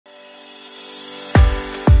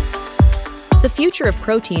The future of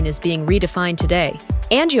protein is being redefined today.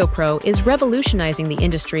 AngeoPro is revolutionizing the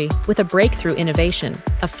industry with a breakthrough innovation,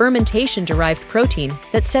 a fermentation-derived protein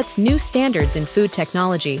that sets new standards in food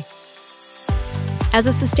technology. As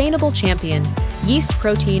a sustainable champion, yeast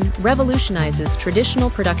protein revolutionizes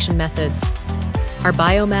traditional production methods. Our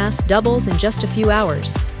biomass doubles in just a few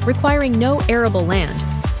hours, requiring no arable land,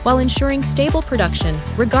 while ensuring stable production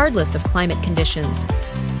regardless of climate conditions.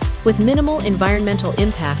 With minimal environmental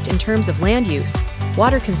impact in terms of land use,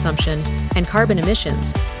 water consumption, and carbon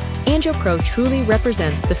emissions, AngeoPro truly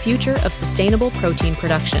represents the future of sustainable protein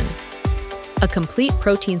production. A complete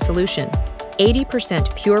protein solution,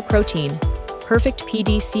 80% pure protein, perfect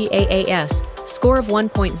PDCAAS, score of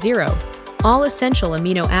 1.0, all essential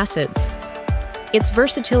amino acids. Its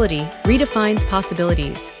versatility redefines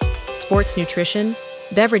possibilities: sports nutrition,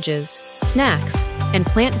 beverages, snacks, and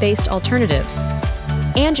plant-based alternatives.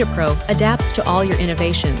 AngeoPro adapts to all your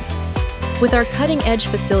innovations. With our cutting-edge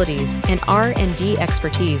facilities and R&D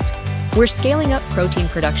expertise, we're scaling up protein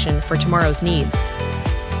production for tomorrow's needs.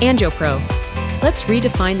 AngeoPro, let's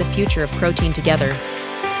redefine the future of protein together.